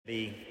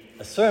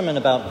A sermon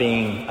about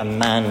being a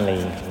manly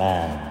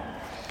man,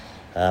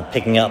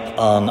 picking up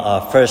on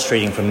our first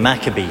reading from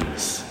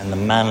Maccabees and the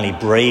manly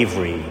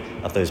bravery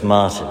of those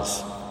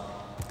martyrs.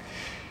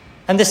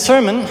 And this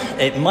sermon,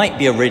 it might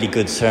be a really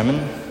good sermon,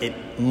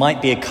 it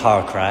might be a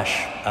car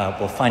crash,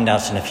 we'll find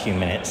out in a few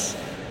minutes.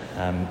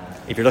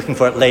 If you're looking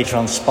for it later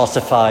on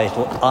Spotify, it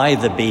will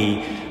either be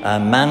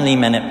Manly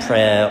Men at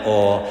Prayer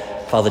or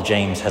Father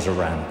James Has a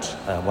Rant,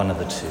 one of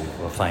the two,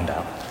 we'll find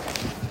out.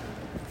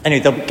 Anyway,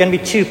 there are going to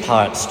be two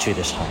parts to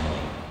this homily.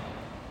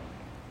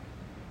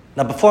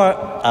 Now, before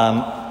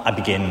I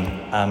begin,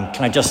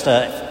 can I just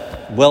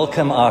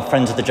welcome our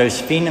friends of the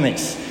Josephinum.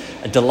 It's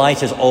a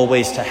delight, as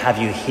always, to have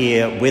you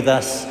here with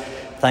us.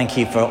 Thank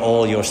you for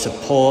all your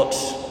support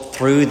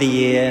through the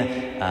year.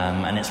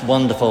 And it's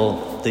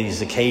wonderful,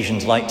 these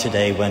occasions like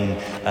today, when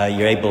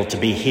you're able to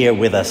be here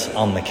with us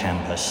on the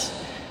campus.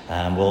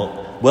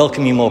 We'll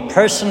welcome you more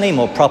personally,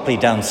 more properly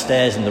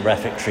downstairs in the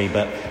refectory,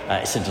 but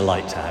it's a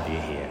delight to have you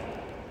here.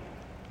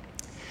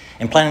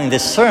 In planning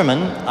this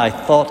sermon, I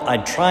thought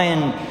I'd try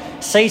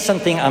and say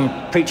something.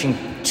 I'm preaching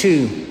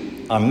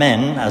to our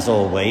men, as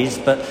always,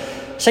 but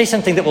say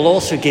something that will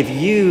also give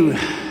you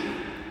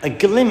a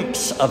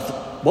glimpse of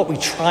what we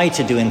try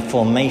to do in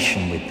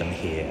formation with them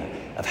here,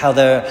 of how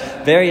there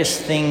are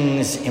various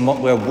things in what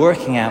we're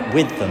working at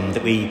with them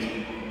that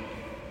we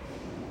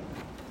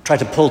try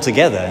to pull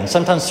together and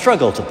sometimes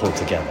struggle to pull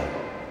together.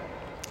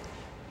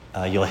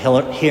 You'll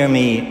hear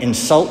me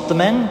insult the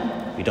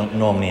men. We don't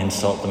normally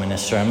insult them in a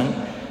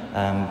sermon.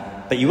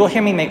 But you will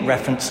hear me make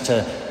reference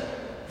to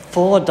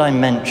 4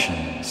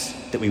 dimensions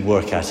that we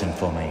work at in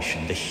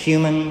formation: the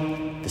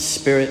human, the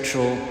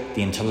spiritual,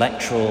 the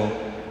intellectual,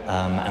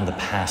 and the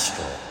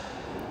pastoral.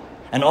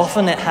 And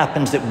often it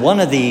happens that one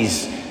of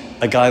these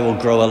a guy will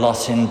grow a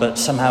lot in, but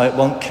somehow it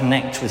won't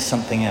connect with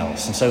something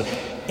else. And so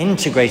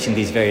integrating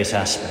these various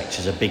aspects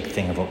is a big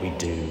thing of what we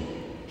do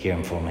here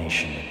in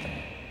formation with them.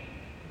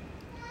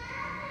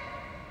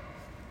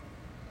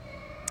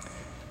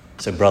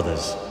 So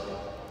brothers,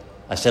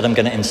 I said I'm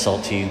going to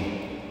insult you.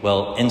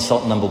 Well,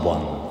 insult number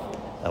 1,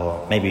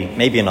 or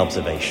maybe an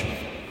observation.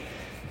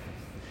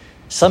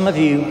 Some of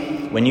you,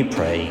 when you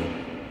pray,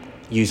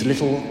 use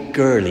little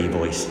girly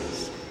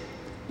voices.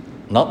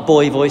 Not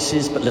boy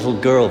voices, but little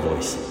girl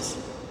voices.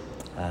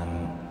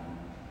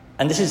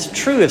 And this is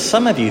true of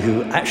some of you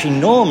who actually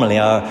normally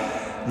are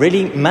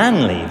really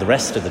manly the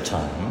rest of the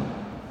time.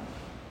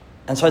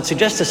 And so I'd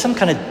suggest there's some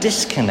kind of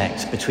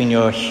disconnect between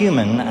your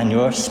human and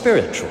your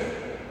spiritual.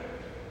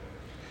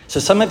 So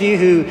some of you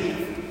who,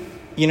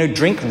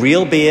 drink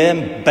real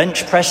beer,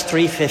 bench press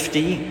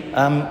 350,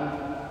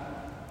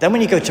 then when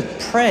you go to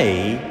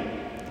pray,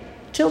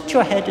 tilt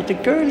your head at a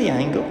girly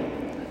angle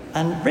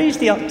and raise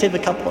the octave a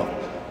couple.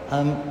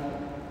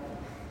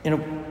 Kind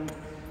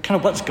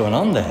of what's going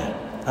on there?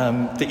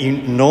 That you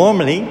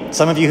normally,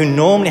 some of you who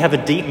normally have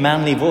a deep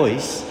manly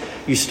voice,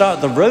 you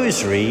start the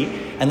rosary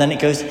and then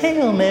it goes,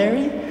 Hail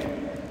Mary.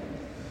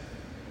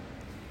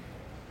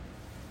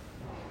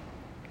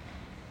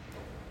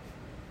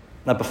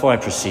 Now, before I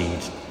proceed,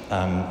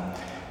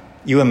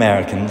 you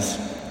Americans,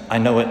 I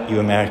know what you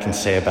Americans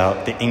say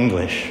about the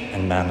English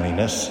and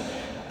manliness,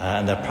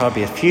 and there are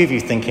probably a few of you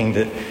thinking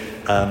that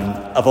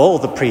of all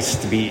the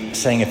priests to be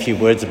saying a few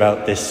words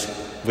about this,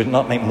 would it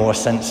not make more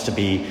sense to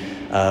be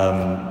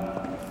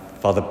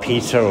Father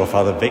Peter or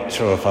Father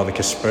Victor or Father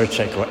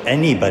Kasperczek or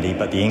anybody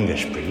but the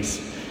English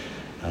priest?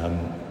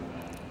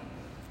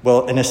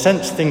 Well, in a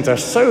sense, things are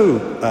so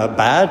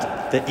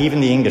bad that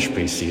even the English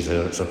priest sees it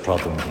as a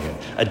problem here.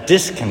 A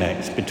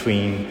disconnect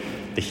between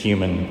the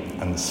human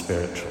and the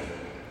spiritual.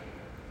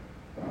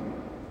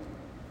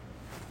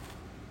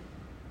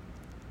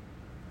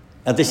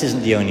 Now, this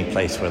isn't the only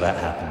place where that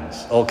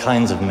happens. All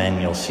kinds of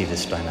men you'll see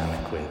this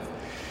dynamic with.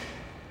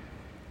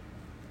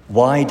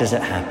 Why does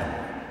it happen?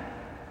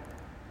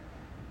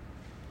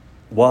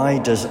 Why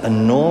does a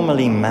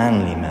normally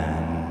manly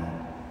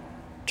man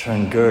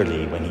turn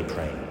girly when he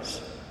prays?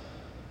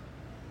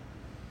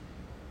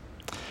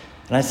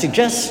 And I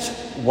suggest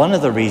one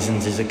of the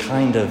reasons is a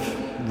kind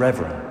of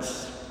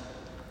reverence.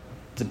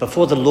 That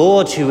before the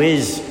Lord who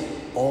is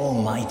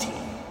almighty,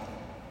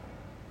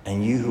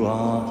 and you who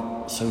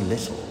are so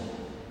little,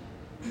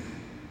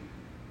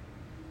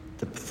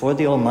 that before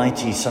the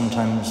Almighty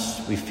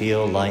sometimes we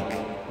feel like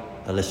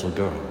a little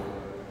girl.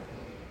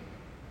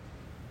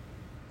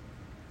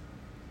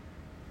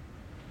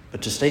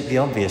 But to state the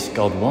obvious,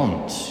 God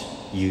wants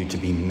you to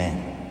be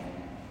men.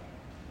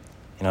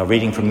 In our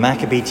reading from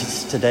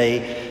Maccabees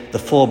today, the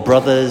 4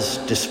 brothers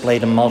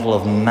displayed a model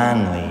of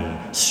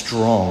manly,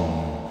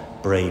 strong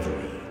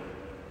bravery.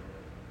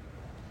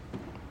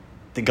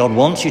 That God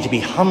wants you to be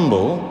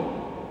humble,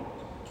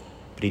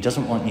 but he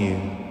doesn't want you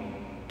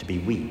to be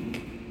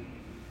weak.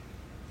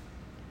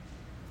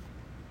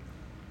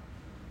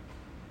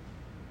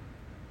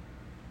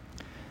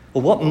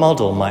 Well, what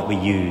model might we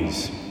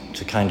use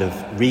to kind of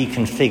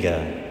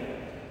reconfigure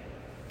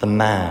the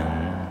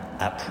man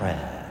at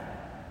prayer?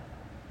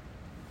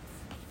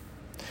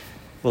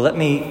 Well, let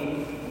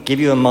me give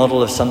you a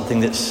model of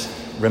something that's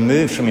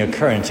removed from your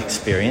current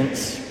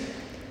experience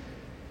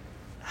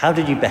How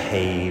did you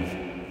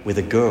behave with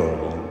a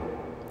girl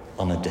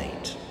on a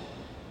date?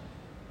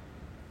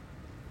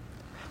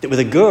 That with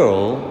a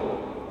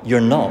girl, you're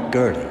not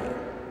girly.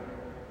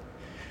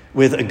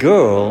 With a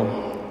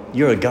girl,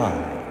 you're a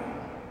guy.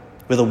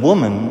 With a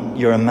woman,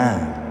 you're a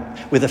man.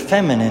 With a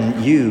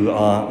feminine, you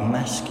are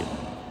masculine.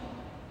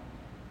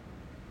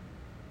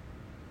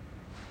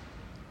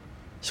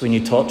 So when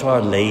you talk to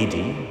Our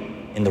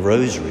Lady in the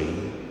Rosary,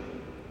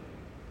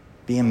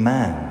 be a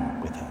man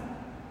with her.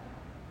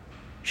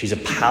 She's a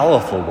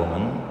powerful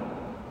woman,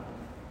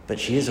 but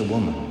she is a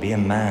woman. Be a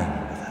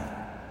man with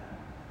her.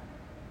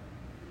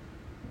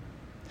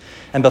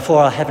 And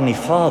before our Heavenly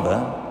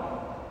Father,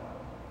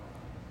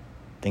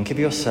 think of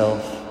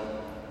yourself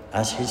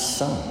as his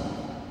son.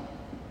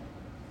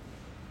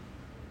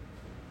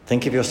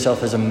 Think of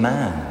yourself as a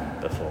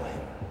man before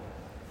him.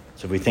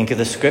 So if we think of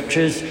the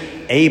scriptures,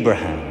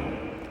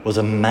 Abraham was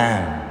a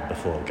man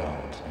before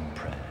God in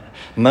prayer.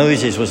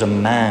 Moses was a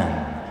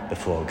man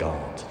before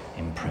God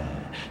in prayer.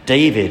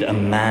 David, a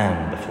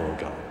man before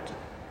God.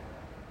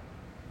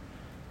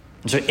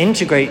 And so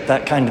integrate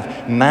that kind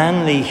of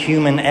manly,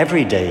 human,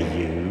 everyday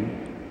you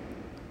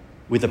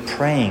with a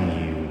praying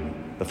you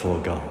before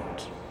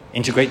God.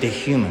 Integrate the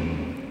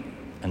human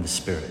and the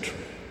spiritual.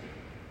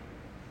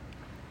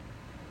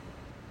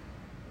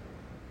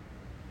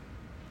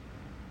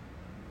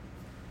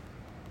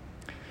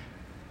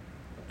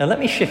 Now let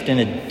me shift in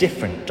a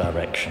different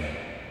direction,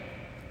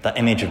 that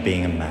image of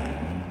being a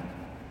man.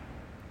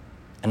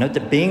 And note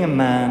that being a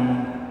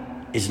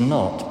man is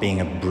not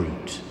being a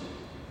brute.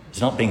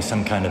 It's not being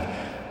some kind of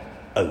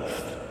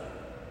oaf.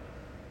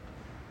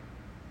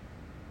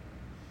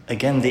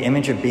 Again, the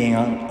image of being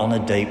on a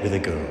date with a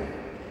girl.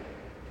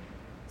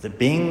 That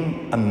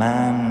being a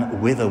man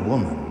with a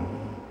woman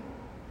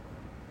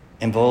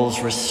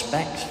involves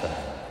respect for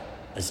her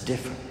as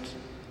different.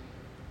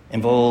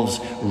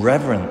 Involves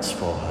reverence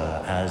for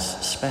her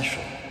as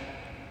special.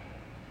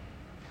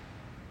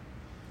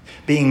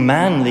 Being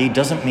manly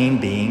doesn't mean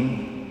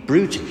being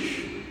brutish.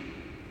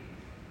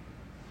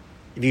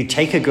 If you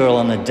take a girl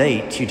on a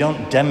date, you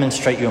don't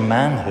demonstrate your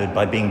manhood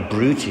by being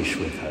brutish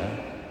with her.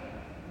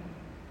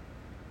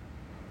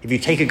 If you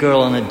take a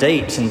girl on a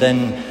date and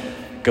then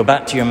go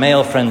back to your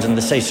male friends and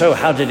they say, "So,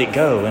 how did it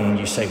go?" And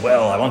you say,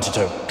 "Well, I wanted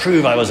to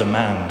prove I was a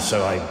man,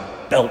 so I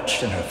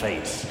belched in her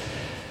face."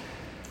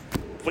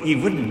 Well, you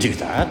wouldn't do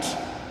that.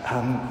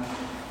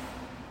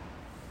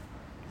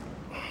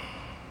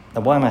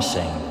 Now, why am I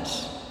saying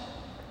this?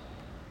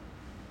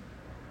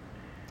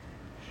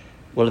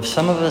 Well, if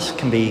some of us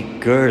can be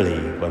girly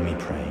when we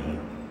pray,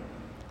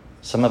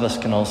 some of us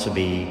can also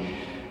be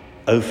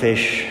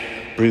oafish,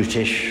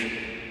 brutish,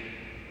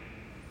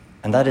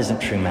 and that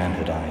isn't true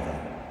manhood either.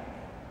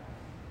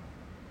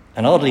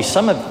 And oddly,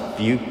 some of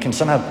you can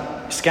somehow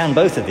scan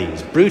both of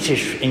these.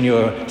 Brutish in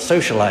your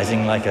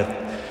socializing like a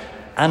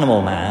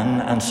animal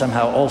man, and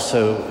somehow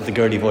also the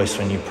girly voice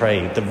when you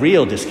pray. The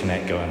real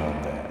disconnect going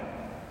on there.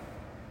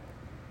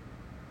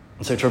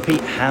 And so to repeat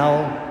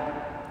how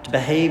to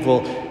behave,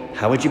 well,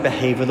 how would you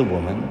behave with a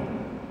woman?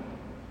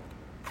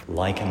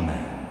 Like a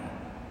man.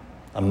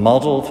 A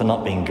model for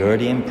not being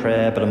girly in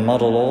prayer, but a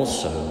model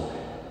also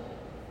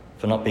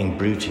for not being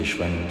brutish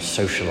when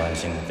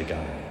socializing with the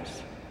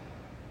guys.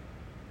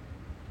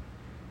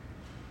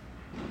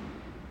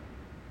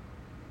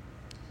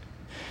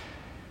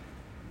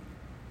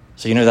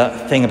 So you know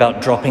that thing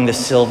about dropping the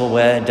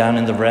silverware down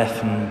in the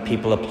ref and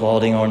people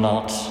applauding or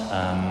not?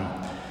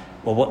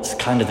 Well, what's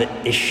kind of the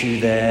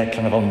issue there?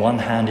 Kind of on one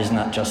hand, isn't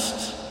that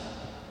just,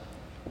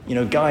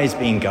 guys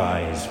being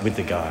guys with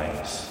the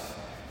guys?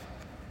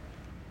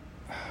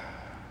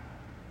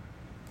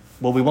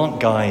 Well, we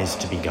want guys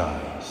to be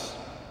guys,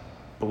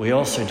 but we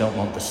also don't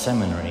want the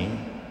seminary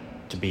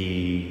to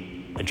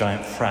be a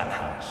giant frat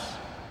house,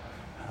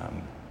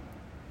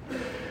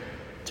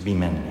 to be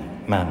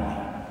manly.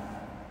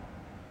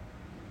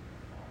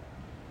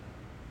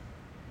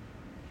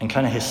 And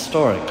kind of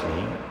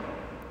historically,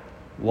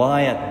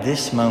 why at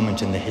this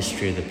moment in the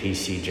history of the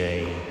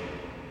PCJ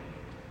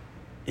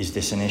is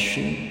this an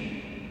issue?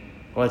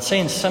 Well, I'd say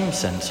in some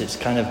sense it's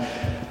kind of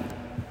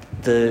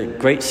the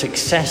great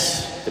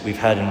success that we've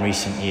had in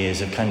recent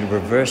years of kind of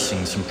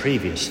reversing some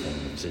previous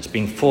things. It's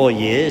been 4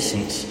 years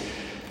since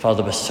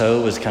Father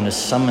Bassot was kind of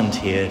summoned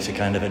here to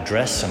kind of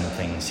address some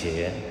things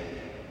here.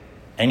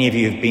 Any of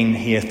you who've been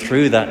here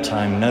through that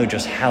time know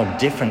just how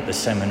different the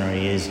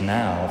seminary is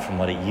now from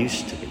what it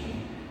used to be.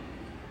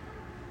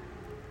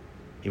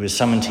 He was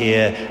summoned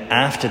here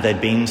after there'd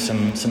been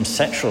some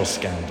sexual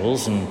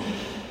scandals, and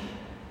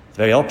the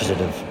very opposite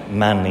of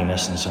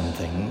manliness in some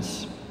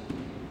things.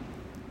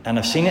 And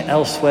I've seen it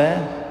elsewhere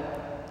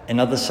in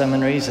other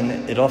seminaries, and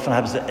it often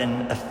happens that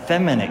in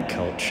effeminate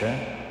culture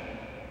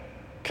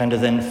kind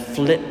of then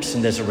flips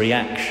and there's a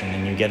reaction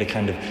and you get a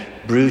kind of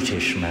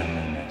brutish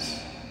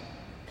manliness.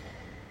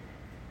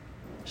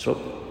 So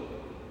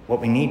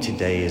what we need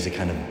today is a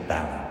kind of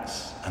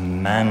balance, a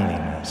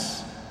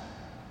manliness,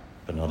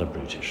 but not a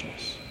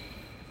brutishness.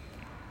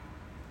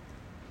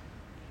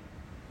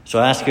 So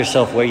ask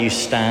yourself where you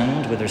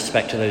stand with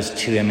respect to those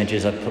two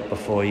images I've put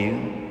before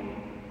you.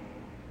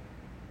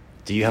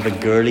 Do you have a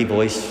girly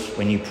voice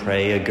when you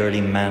pray, a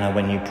girly manner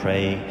when you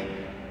pray?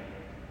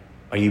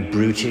 Are you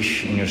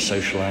brutish in your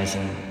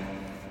socializing?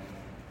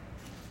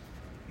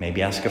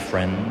 Maybe ask a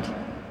friend.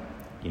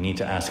 You need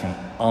to ask an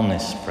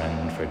honest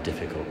friend for a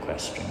difficult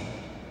question.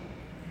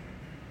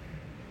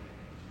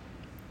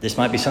 This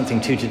might be something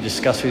too to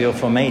discuss with your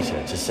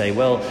formator, to say,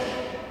 well,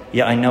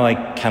 yeah, I know I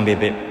can be a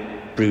bit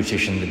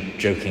brutish in the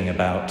joking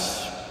about,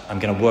 I'm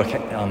going to work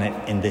on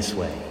it in this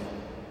way.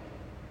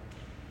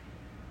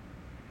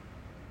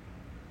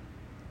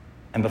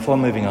 And before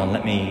moving on,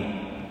 let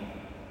me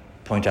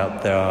point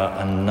out there are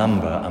a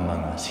number among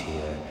us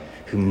here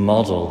who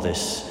model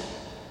this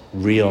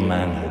real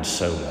manhood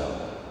so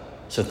well.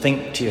 So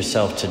think to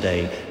yourself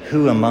today,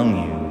 who among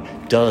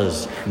you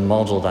does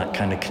model that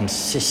kind of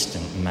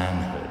consistent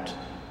manhood?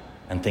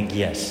 And think,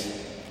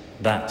 yes,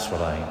 that's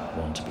what I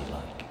want to be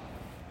like.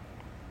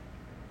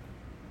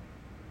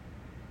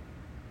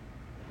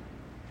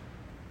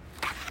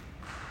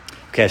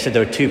 Okay, I said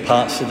there were two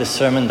parts to this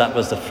sermon. That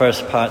was the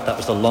first part. That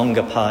was the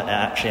longer part. It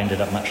actually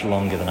ended up much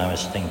longer than I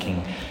was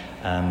thinking.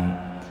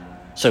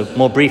 So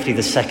more briefly,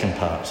 the second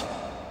part,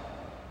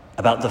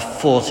 about the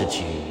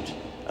fortitude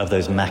of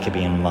those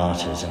Maccabean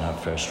martyrs in our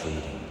first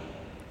reading.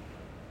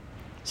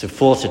 So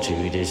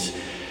fortitude is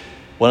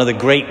one of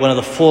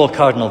the four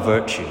cardinal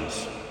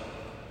virtues.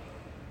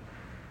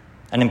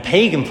 And in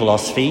pagan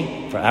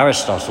philosophy, for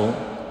Aristotle,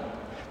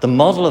 the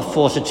model of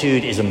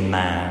fortitude is a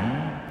man,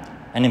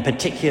 and in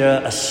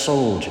particular, a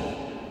soldier.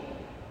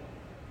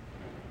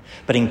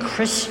 But in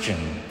Christian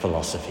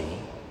philosophy,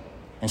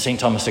 in St.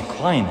 Thomas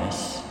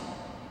Aquinas,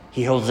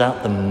 he holds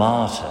out the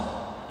martyr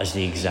as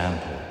the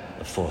example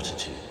of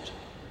fortitude,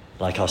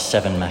 like our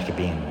 7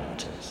 Maccabean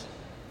martyrs.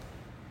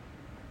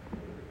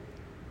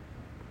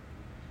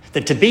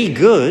 That to be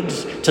good,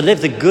 to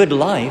live the good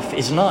life,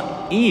 is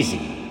not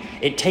easy.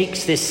 It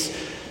takes this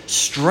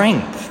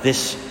strength,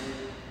 this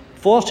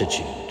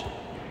fortitude.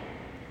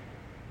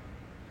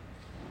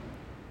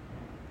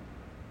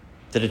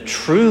 That a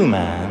true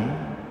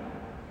man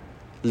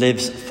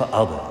lives for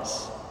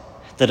others.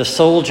 That a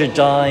soldier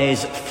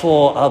dies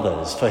for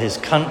others, for his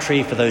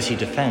country, for those he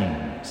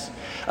defends.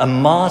 A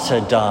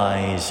martyr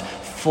dies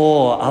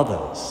for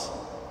others,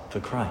 for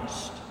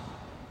Christ.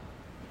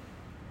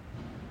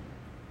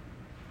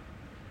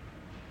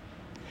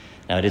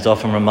 Now, it is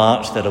often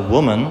remarked that a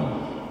woman,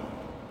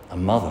 a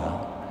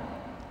mother,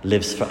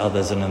 lives for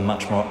others in a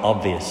much more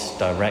obvious,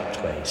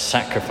 direct way,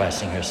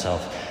 sacrificing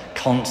herself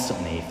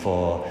constantly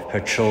for her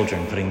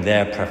children, putting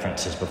their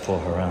preferences before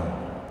her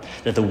own.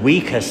 That the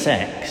weaker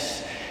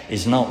sex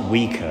is not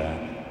weaker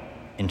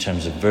in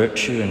terms of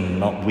virtue and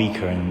not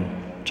weaker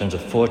in terms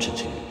of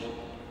fortitude.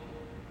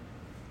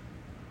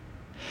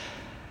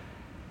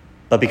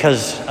 But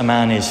because a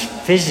man is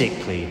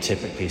physically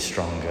typically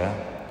stronger,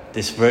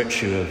 this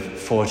virtue of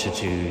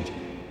fortitude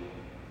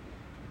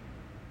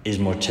is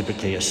more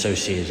typically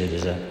associated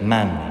as a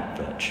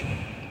manly virtue.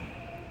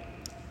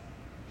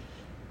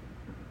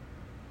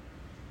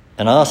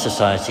 And our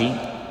society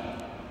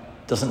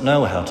doesn't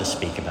know how to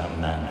speak about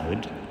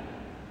manhood.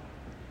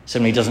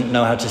 Certainly doesn't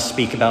know how to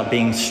speak about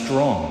being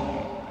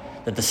strong.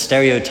 That the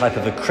stereotype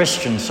of a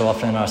Christian so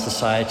often in our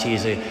society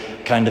is a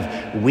kind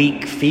of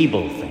weak,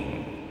 feeble thing.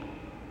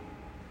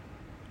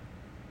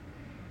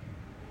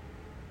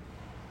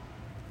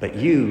 But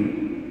if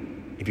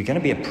you're going to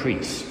be a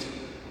priest,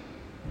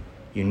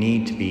 you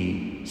need to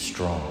be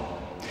strong.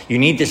 You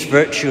need this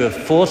virtue of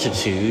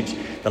fortitude.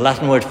 The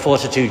Latin word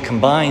fortitude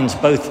combines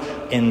both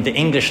in the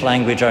English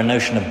language our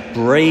notion of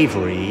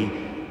bravery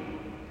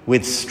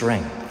with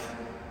strength.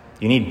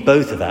 You need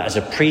both of that. As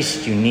a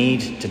priest, you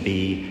need to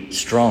be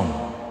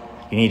strong.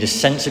 You need a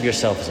sense of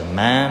yourself as a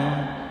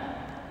man.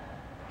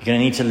 You're going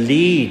to need to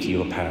lead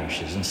your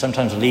parishes and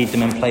sometimes lead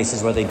them in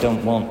places where they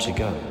don't want to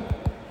go.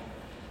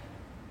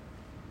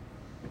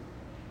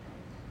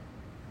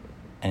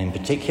 And in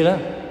particular,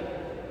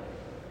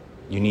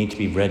 you need to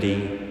be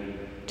ready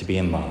to be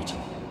a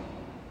martyr.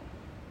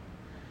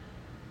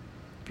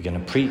 If you're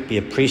going to be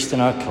a priest in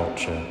our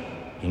culture,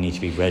 you need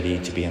to be ready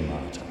to be a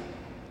martyr.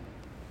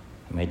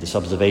 I made this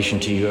observation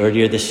to you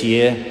earlier this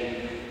year,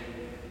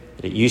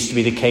 that it used to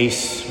be the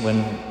case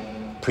when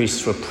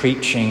priests were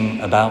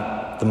preaching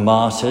about the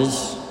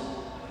martyrs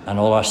and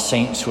all our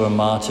saints who are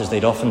martyrs,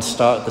 they'd often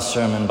start the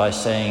sermon by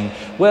saying,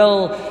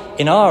 well,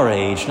 in our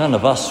age, none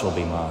of us will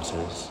be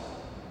martyrs.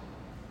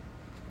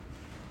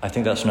 I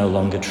think that's no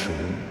longer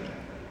true.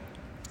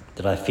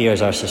 That I fear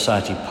as our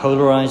society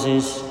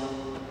polarizes,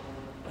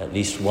 at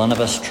least one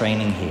of us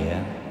training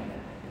here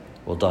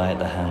will die at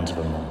the hands of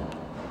a mob,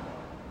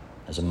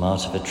 as a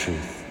martyr for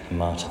truth, a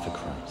martyr for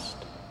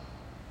Christ.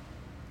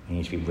 We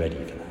need to be ready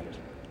for that.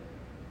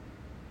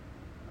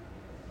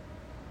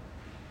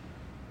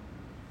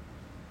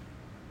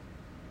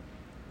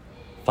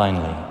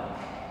 Finally,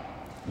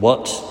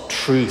 what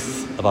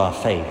truth of our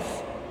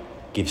faith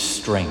gives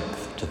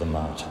strength to the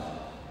martyr?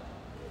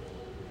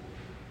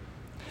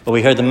 But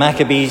we heard the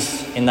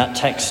Maccabees in that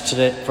text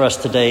for us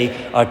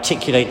today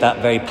articulate that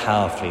very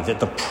powerfully, that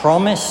the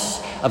promise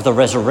of the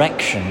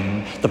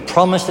resurrection, the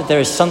promise that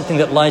there is something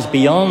that lies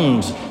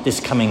beyond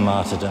this coming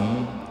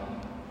martyrdom,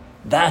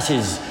 that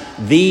is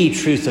the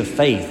truth of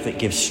faith that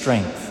gives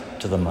strength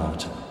to the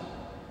martyr.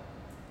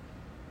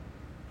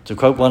 To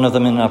quote one of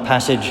them in our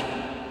passage,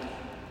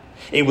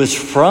 "It was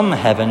from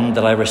heaven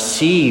that I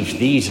received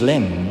these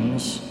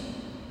limbs.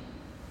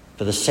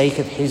 For the sake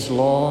of his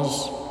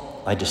laws,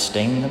 I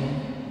disdain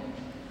them.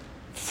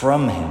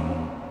 From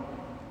him,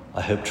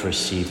 I hope to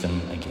receive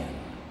them again."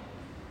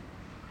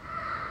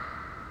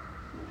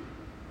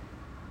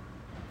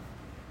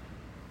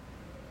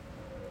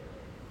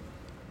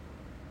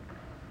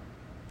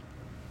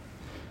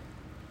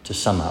 To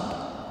sum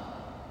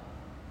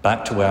up,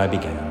 back to where I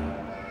began.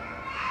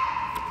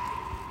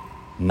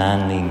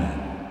 Manly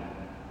men.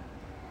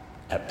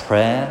 At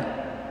prayer,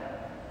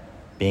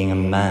 being a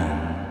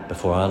man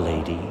before Our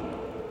Lady,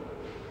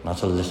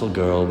 not a little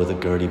girl with a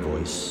girly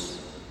voice.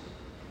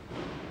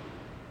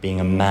 Being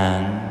a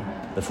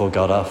man before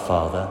God our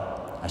Father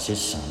as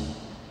his Son.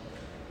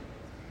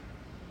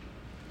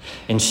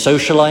 In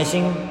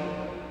socializing,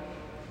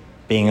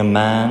 being a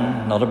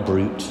man, not a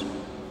brute,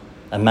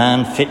 a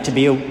man fit to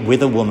be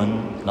with a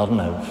woman, not an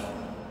oaf.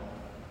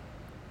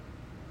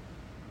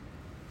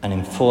 And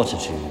in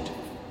fortitude,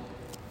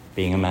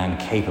 being a man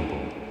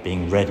capable,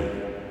 being ready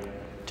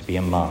to be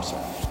a martyr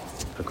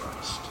for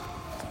Christ.